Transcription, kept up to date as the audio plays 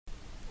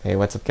Hey,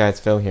 what's up guys,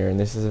 Phil here, and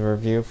this is a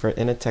review for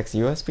Inateck's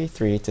USB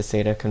 3 to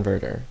SATA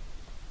converter.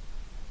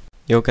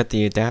 You'll get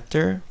the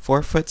adapter,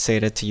 4-foot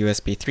SATA to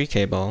USB 3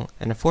 cable,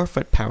 and a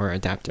 4-foot power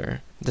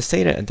adapter. The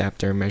SATA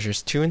adapter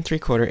measures 2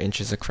 3/4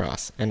 inches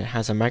across, and it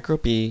has a micro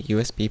B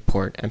USB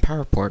port and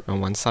power port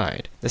on one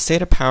side. The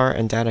SATA power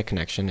and data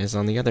connection is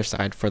on the other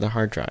side for the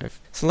hard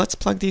drive. So let's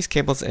plug these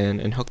cables in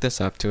and hook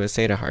this up to a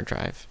SATA hard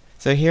drive.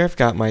 So here I've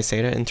got my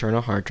SATA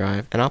internal hard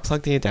drive, and I'll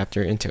plug the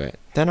adapter into it.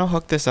 Then I'll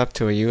hook this up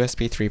to a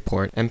USB 3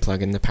 port and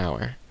plug in the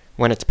power.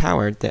 When it's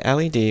powered, the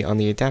LED on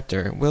the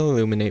adapter will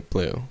illuminate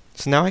blue.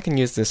 So now I can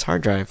use this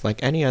hard drive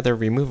like any other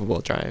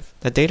removable drive.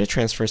 The data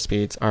transfer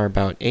speeds are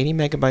about 80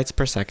 megabytes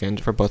per second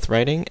for both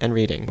writing and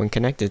reading when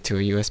connected to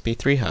a USB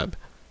 3 hub.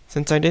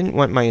 Since I didn't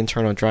want my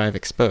internal drive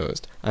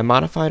exposed, I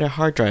modified a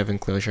hard drive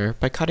enclosure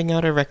by cutting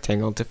out a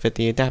rectangle to fit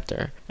the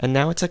adapter, and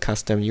now it's a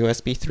custom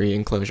USB 3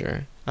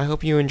 enclosure. I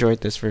hope you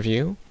enjoyed this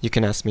review. You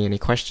can ask me any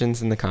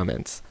questions in the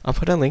comments. I'll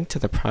put a link to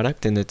the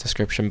product in the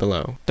description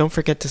below. Don't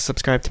forget to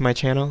subscribe to my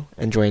channel,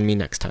 and join me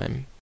next time.